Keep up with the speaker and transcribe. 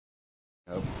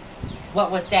Nope. What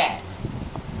was that?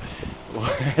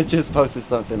 I just posted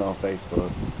something on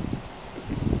Facebook.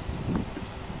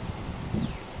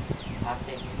 I'm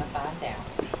fixing to find out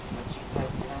what you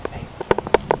posted on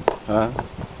Facebook. Huh?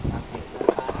 I'm fixing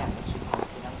to find out what you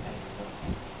posted on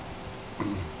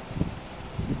Facebook.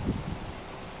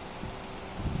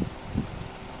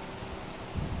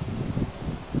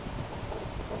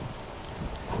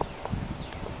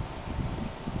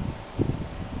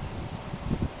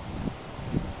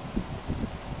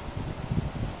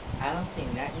 I don't see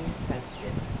nothing you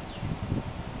posted.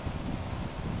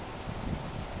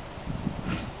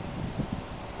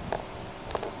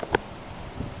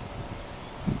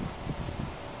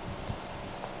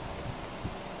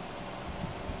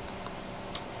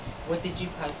 What did you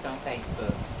post on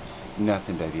Facebook?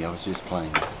 Nothing, baby. I was just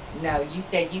playing. No, you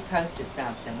said you posted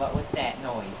something. What was that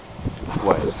noise?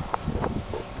 What?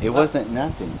 It wasn't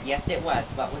nothing. Yes, it was.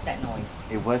 What was that noise?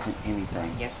 It wasn't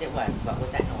anything. Yes, it was. What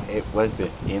was that noise? It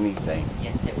wasn't anything.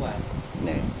 Yes, it was.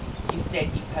 No. You said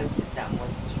you posted something. What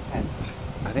did you post?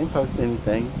 I didn't post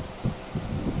anything.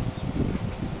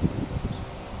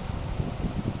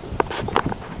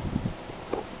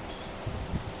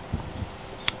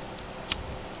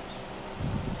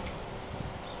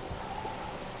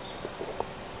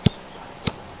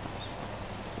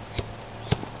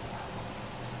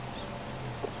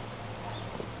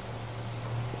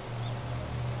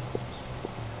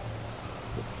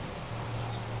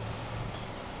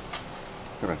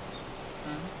 Come on.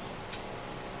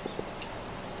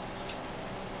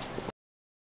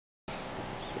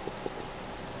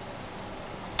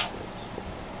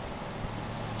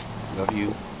 Love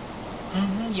you.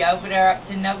 You over there up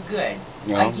to no good.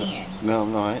 No, Again. No,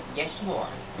 I'm not. Yes, you are.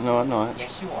 No, I'm not.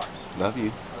 Yes, you are. Love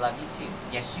you. I love you too.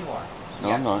 Yes, you are. No,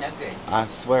 You're I'm up not. to no good. I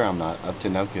swear I'm not. Up to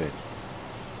no good.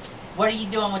 What are you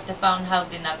doing with the phone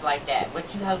holding up like that?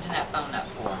 What you holding that phone up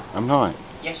for? I'm not.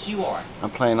 Yes, you are. I'm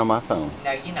playing on my phone.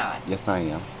 No, you're not. Yes, I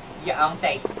am. You're on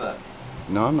Facebook.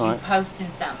 No, I'm You're not. posting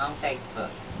something on Facebook.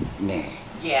 Nah.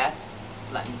 Yes.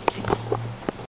 Let me see.